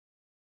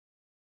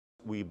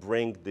We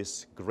bring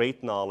this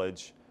great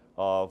knowledge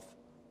of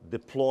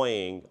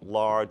deploying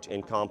large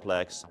and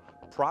complex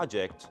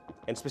projects,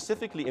 and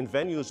specifically in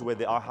venues where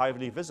they are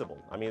highly visible.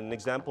 I mean, an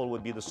example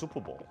would be the Super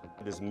Bowl.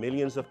 There's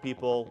millions of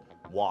people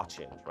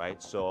watching,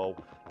 right? So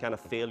kind of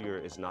failure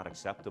is not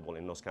acceptable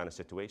in those kind of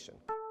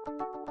situations.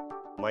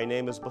 My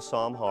name is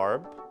Bassam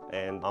Harb,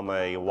 and I'm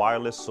a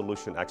wireless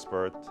solution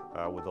expert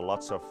with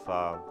lots of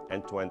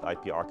end-to-end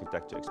IP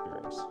architecture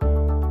experience.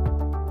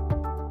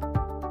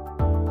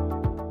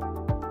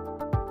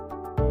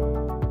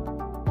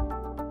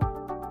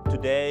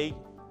 Today,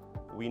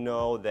 we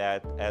know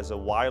that as a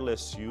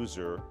wireless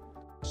user,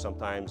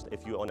 sometimes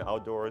if you're on the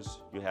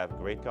outdoors, you have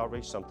great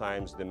coverage.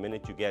 Sometimes the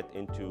minute you get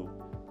into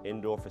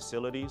indoor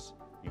facilities,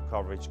 your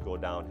coverage go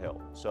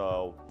downhill.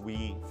 So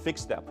we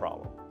fix that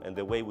problem. And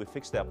the way we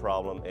fix that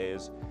problem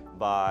is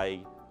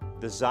by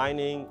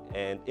designing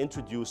and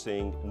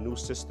introducing new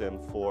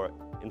system for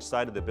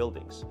inside of the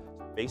buildings,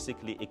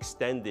 basically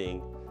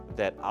extending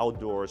that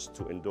outdoors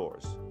to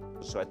indoors.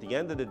 So at the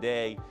end of the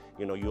day,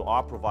 you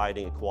are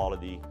providing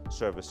quality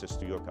services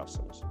to your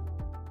customers.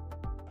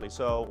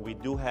 So we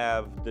do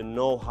have the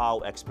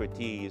know-how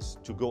expertise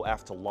to go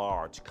after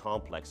large,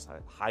 complex,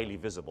 highly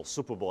visible,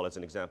 Super Bowl as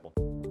an example.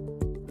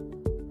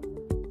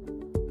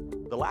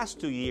 The last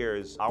 2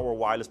 years, our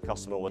wireless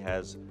customer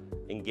has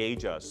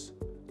engaged us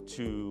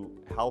to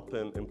help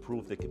him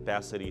improve the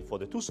capacity for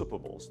the 2 Super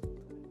Bowls.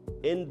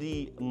 In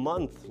the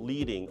month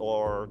leading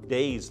or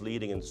days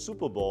leading in the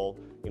Super Bowl,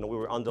 we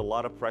were under a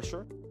lot of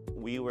pressure.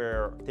 We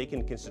were taking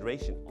into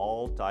consideration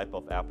all type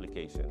of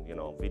application,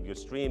 video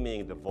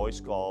streaming, the voice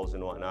calls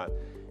and whatnot.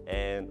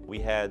 And we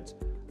had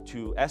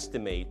to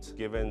estimate,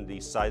 given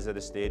the size of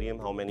the stadium,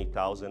 how many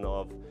thousand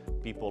of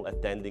people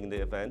attending the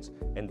events.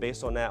 And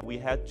based on that, we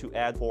had to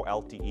add 4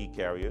 LTE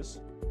carriers.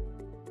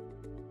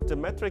 The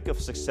metric of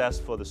success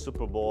for the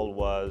Super Bowl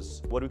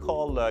was what we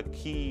call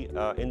key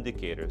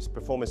indicators,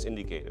 performance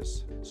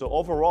indicators. So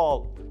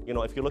overall,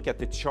 if you look at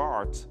the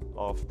chart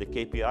of the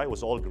KPI, it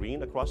was all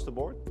green across the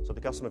board. So the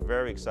customer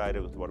very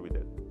excited with what we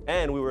did.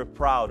 And we were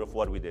proud of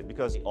what we did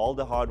because all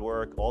the hard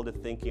work, all the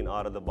thinking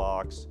out of the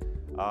box,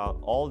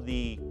 all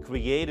the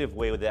creative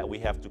way that we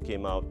have to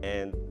came out,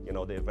 and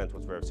the event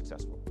was very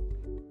successful.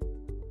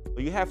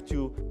 You have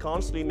to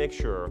constantly make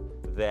sure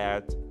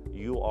that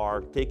you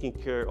are taking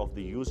care of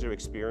the user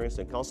experience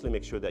and constantly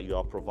make sure that you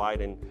are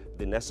providing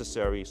the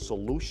necessary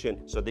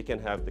solution so they can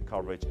have the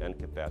coverage and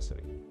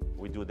capacity.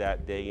 We do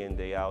that day in,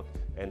 day out,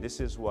 and this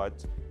is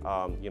what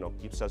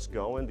keeps us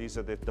going. These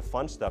are the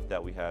fun stuff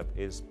that we have,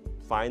 is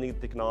finding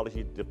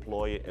technology,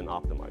 deploy it, and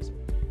optimize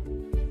it.